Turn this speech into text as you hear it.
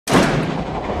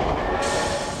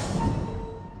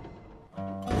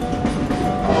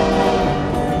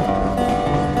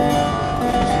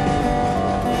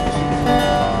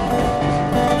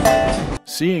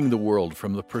Seeing the world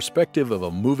from the perspective of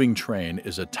a moving train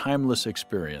is a timeless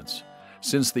experience.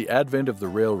 Since the advent of the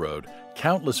railroad,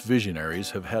 countless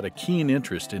visionaries have had a keen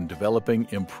interest in developing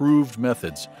improved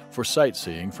methods for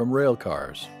sightseeing from rail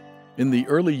cars. In the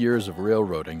early years of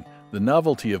railroading, the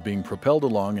novelty of being propelled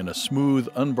along in a smooth,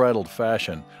 unbridled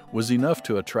fashion was enough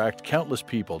to attract countless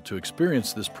people to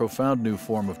experience this profound new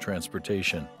form of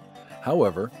transportation.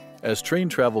 However, as train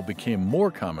travel became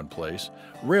more commonplace,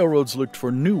 railroads looked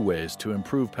for new ways to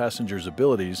improve passengers'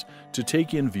 abilities to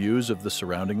take in views of the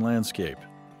surrounding landscape.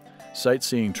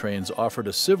 Sightseeing trains offered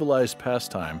a civilized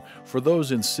pastime for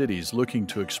those in cities looking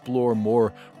to explore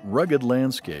more rugged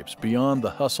landscapes beyond the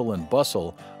hustle and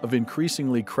bustle of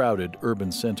increasingly crowded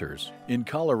urban centers. In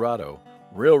Colorado,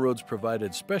 railroads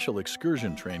provided special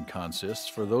excursion train consists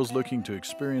for those looking to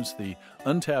experience the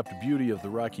untapped beauty of the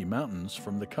Rocky Mountains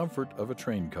from the comfort of a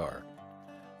train car.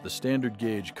 The standard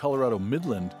gauge Colorado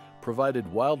Midland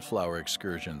provided wildflower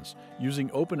excursions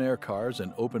using open-air cars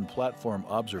and open-platform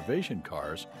observation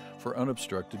cars for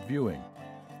unobstructed viewing.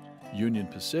 Union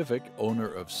Pacific, owner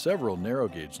of several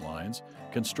narrow-gauge lines,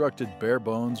 constructed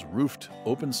bare-bones, roofed,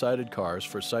 open-sided cars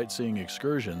for sightseeing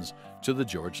excursions to the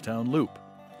Georgetown Loop.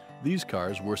 These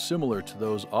cars were similar to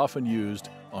those often used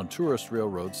on tourist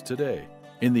railroads today.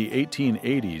 In the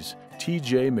 1880s,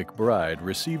 T.J. McBride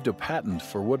received a patent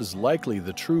for what is likely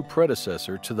the true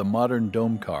predecessor to the modern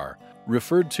dome car.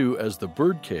 Referred to as the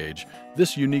birdcage,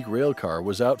 this unique rail car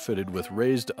was outfitted with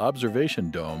raised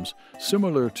observation domes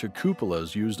similar to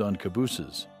cupolas used on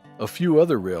cabooses. A few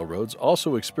other railroads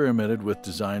also experimented with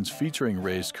designs featuring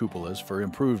raised cupolas for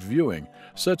improved viewing,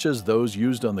 such as those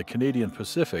used on the Canadian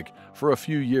Pacific for a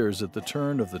few years at the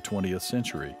turn of the 20th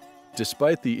century.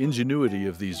 Despite the ingenuity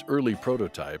of these early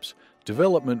prototypes,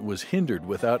 development was hindered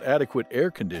without adequate air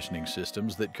conditioning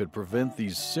systems that could prevent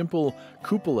these simple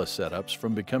cupola setups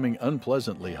from becoming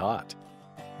unpleasantly hot.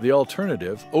 The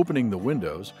alternative, opening the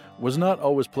windows, was not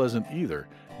always pleasant either,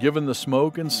 given the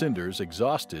smoke and cinders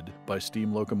exhausted by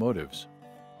steam locomotives.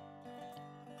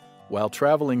 While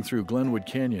traveling through Glenwood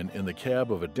Canyon in the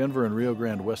cab of a Denver and Rio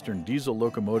Grande Western diesel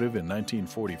locomotive in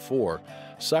 1944,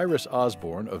 Cyrus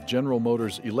Osborne of General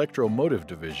Motors' Electromotive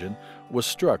Division was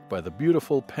struck by the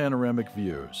beautiful panoramic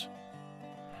views.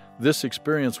 This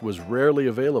experience was rarely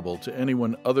available to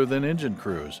anyone other than engine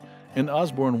crews, and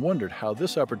Osborne wondered how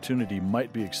this opportunity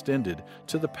might be extended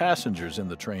to the passengers in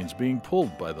the trains being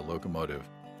pulled by the locomotive.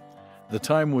 The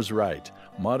time was right.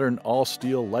 Modern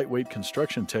all-steel lightweight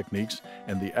construction techniques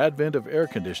and the advent of air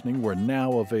conditioning were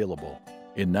now available.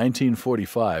 In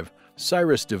 1945,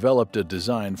 Cyrus developed a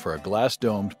design for a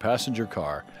glass-domed passenger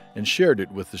car and shared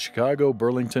it with the Chicago,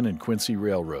 Burlington, and Quincy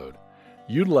Railroad.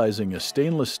 Utilizing a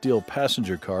stainless steel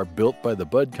passenger car built by the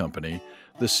Budd Company,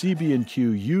 the CB&Q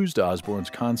used Osborne's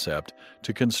concept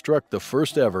to construct the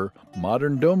first-ever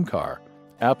modern dome car,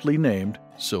 aptly named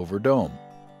Silver Dome.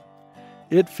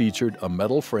 It featured a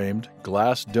metal-framed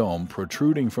glass dome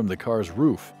protruding from the car's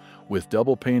roof, with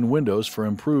double-pane windows for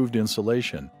improved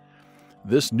insulation.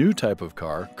 This new type of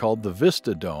car, called the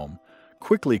Vista Dome,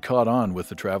 quickly caught on with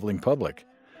the traveling public.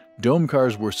 Dome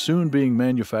cars were soon being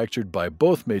manufactured by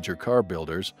both major car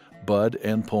builders, Budd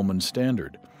and Pullman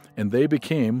Standard, and they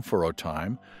became, for a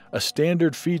time, a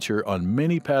standard feature on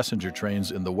many passenger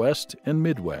trains in the West and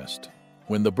Midwest.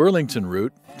 When the Burlington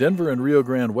route, Denver and Rio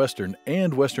Grande Western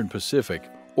and Western Pacific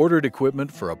ordered equipment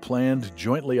for a planned,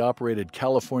 jointly operated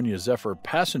California Zephyr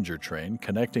passenger train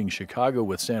connecting Chicago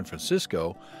with San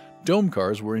Francisco, dome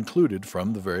cars were included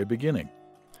from the very beginning.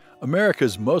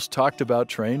 America's most talked-about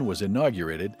train was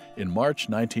inaugurated in March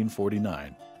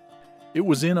 1949. It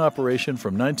was in operation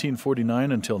from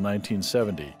 1949 until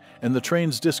 1970, and the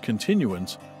train's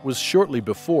discontinuance was shortly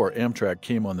before Amtrak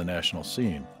came on the national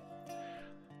scene.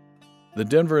 The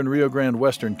Denver and Rio Grande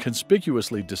Western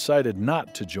conspicuously decided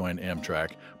not to join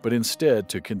Amtrak, but instead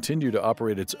to continue to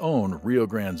operate its own Rio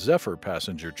Grande Zephyr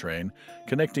passenger train,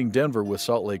 connecting Denver with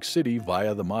Salt Lake City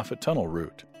via the Moffett Tunnel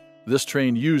route. This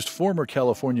train used former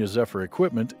California Zephyr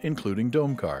equipment, including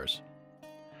dome cars.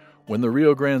 When the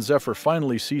Rio Grande Zephyr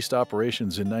finally ceased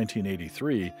operations in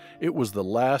 1983, it was the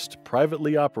last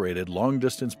privately operated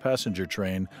long-distance passenger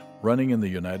train running in the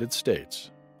United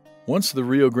States. Once the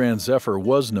Rio Grande Zephyr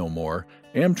was no more,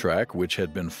 Amtrak, which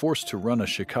had been forced to run a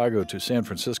Chicago to San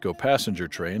Francisco passenger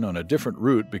train on a different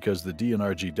route because the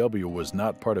DNRGW was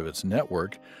not part of its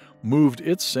network, moved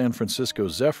its San Francisco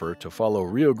Zephyr to follow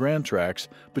Rio Grande tracks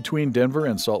between Denver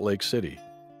and Salt Lake City.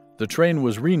 The train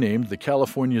was renamed the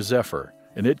California Zephyr,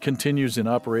 and it continues in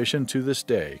operation to this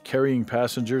day, carrying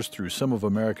passengers through some of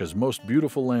America's most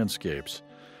beautiful landscapes.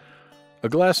 A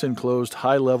glass-enclosed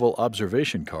high-level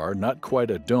observation car, not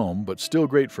quite a dome but still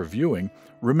great for viewing,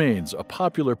 remains a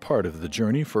popular part of the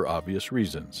journey for obvious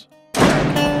reasons.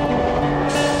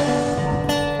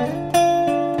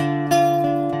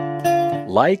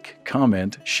 Like,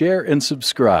 comment, share, and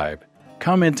subscribe.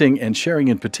 Commenting and sharing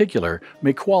in particular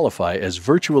may qualify as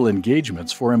virtual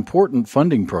engagements for important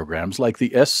funding programs like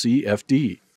the SCFD.